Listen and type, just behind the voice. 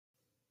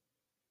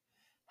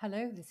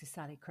Hello, this is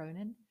Sally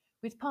Cronin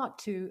with part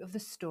 2 of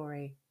the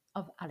story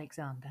of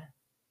Alexander.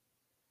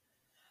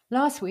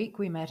 Last week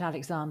we met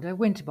Alexander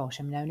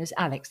Winterbottom, known as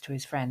Alex to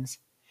his friends.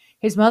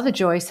 His mother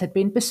Joyce had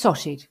been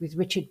besotted with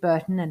Richard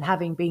Burton, and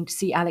having been to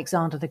see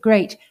Alexander the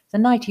Great the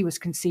night he was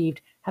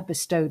conceived, had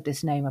bestowed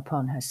this name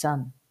upon her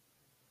son.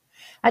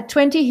 At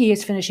 20 he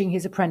is finishing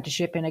his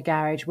apprenticeship in a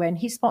garage when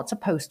he spots a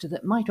poster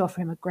that might offer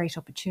him a great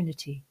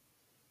opportunity.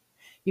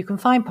 You can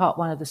find part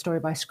 1 of the story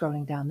by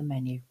scrolling down the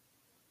menu.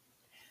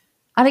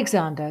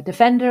 Alexander,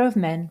 Defender of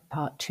Men,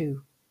 Part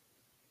 2.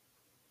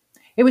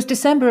 It was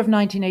December of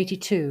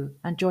 1982,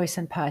 and Joyce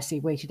and Percy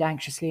waited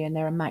anxiously in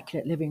their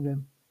immaculate living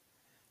room.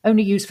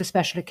 Only used for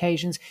special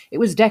occasions, it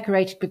was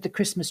decorated with the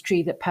Christmas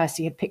tree that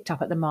Percy had picked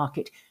up at the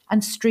market,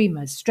 and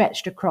streamers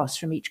stretched across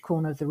from each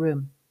corner of the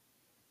room.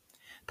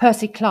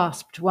 Percy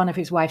clasped one of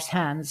his wife's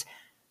hands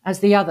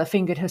as the other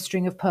fingered her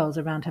string of pearls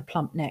around her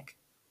plump neck.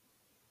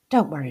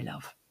 "Don't worry,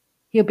 love.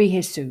 He'll be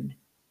here soon,"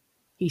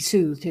 he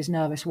soothed his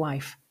nervous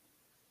wife.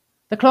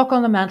 The clock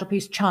on the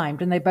mantelpiece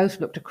chimed, and they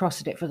both looked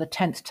across at it for the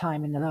 10th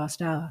time in the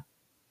last hour.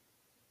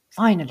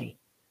 Finally,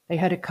 they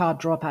heard a car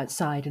drop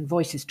outside and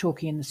voices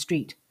talking in the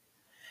street.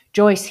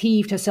 Joyce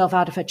heaved herself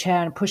out of her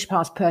chair and pushed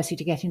past Percy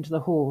to get into the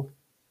hall.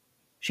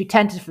 She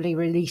tentatively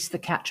released the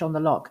catch on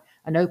the lock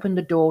and opened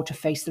the door to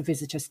face the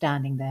visitor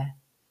standing there.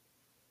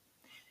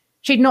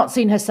 She'd not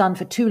seen her son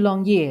for 2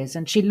 long years,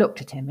 and she looked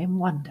at him in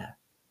wonder.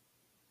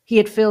 He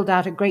had filled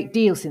out a great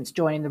deal since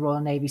joining the Royal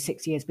Navy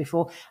 6 years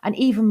before, and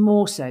even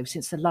more so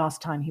since the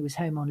last time he was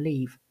home on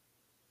leave.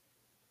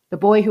 The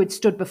boy who had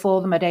stood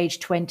before them at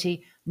age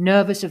 20,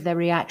 nervous of their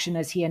reaction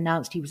as he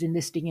announced he was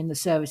enlisting in the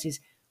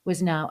services,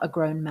 was now a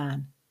grown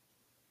man.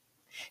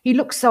 He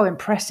looked so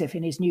impressive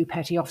in his new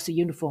petty officer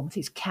uniform with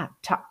his cap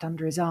tucked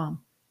under his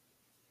arm.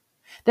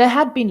 There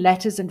had been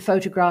letters and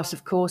photographs,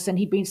 of course, and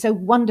he'd been so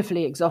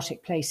wonderfully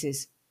exotic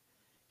places.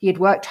 He had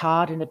worked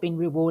hard and had been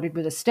rewarded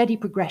with a steady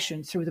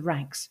progression through the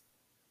ranks.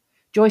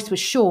 Joyce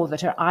was sure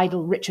that her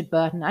idol Richard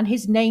Burton and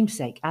his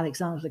namesake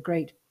Alexander the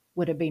Great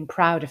would have been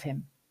proud of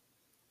him.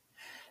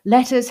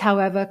 Letters,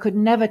 however, could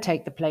never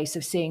take the place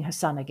of seeing her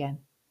son again.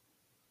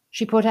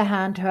 She put her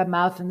hand to her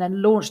mouth and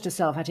then launched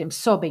herself at him,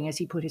 sobbing as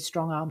he put his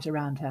strong arms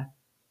around her.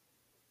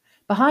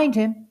 Behind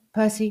him,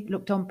 Percy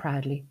looked on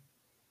proudly.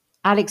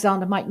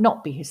 Alexander might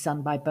not be his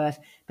son by birth,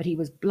 but he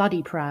was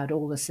bloody proud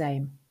all the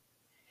same.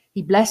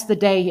 He blessed the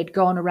day he had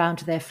gone around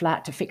to their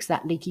flat to fix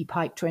that leaky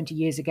pipe 20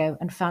 years ago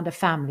and found a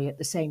family at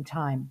the same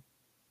time.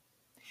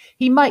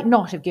 He might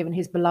not have given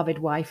his beloved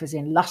wife as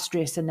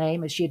illustrious a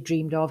name as she had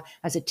dreamed of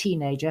as a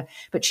teenager,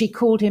 but she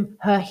called him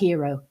her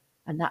hero,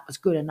 and that was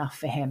good enough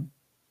for him.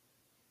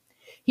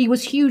 He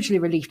was hugely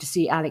relieved to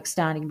see Alex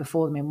standing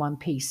before them in one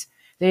piece.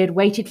 They had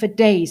waited for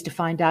days to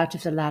find out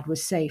if the lad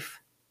was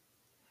safe.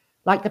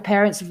 Like the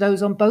parents of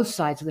those on both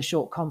sides of the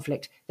short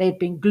conflict, they had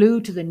been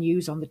glued to the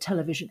news on the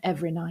television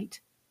every night.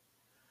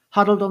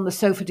 Huddled on the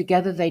sofa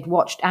together, they'd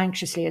watched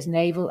anxiously as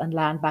naval and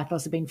land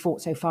battles had been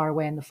fought so far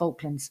away in the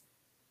Falklands.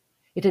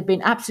 It had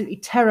been absolutely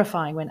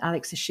terrifying when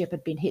Alex's ship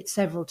had been hit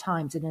several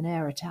times in an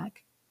air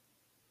attack.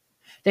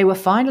 They were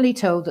finally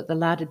told that the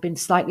lad had been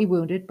slightly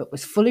wounded but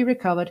was fully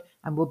recovered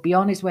and would be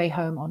on his way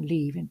home on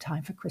leave in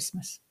time for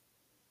Christmas.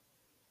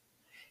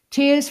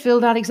 Tears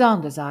filled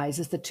Alexander's eyes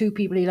as the 2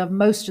 people he loved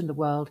most in the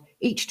world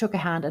each took a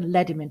hand and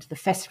led him into the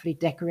festively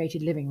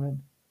decorated living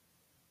room.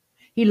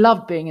 He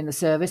loved being in the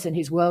service, and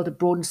his world had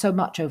broadened so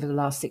much over the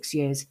last 6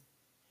 years.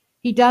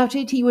 He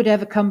doubted he would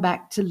ever come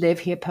back to live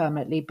here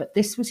permanently, but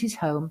this was his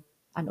home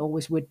and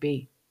always would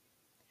be.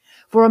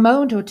 For a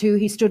moment or two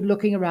he stood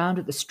looking around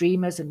at the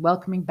streamers and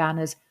welcoming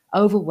banners,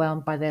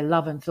 overwhelmed by their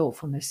love and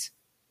thoughtfulness.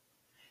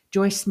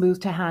 Joyce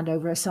smoothed her hand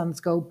over her son's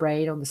gold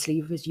braid on the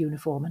sleeve of his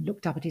uniform and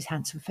looked up at his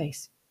handsome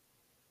face.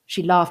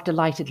 She laughed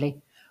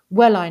delightedly.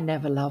 "Well, I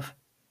never, love.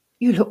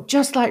 You look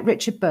just like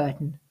Richard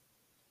Burton."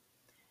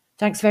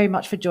 Thanks very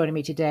much for joining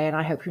me today, and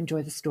I hope you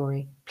enjoy the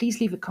story. Please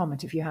leave a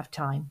comment if you have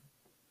time.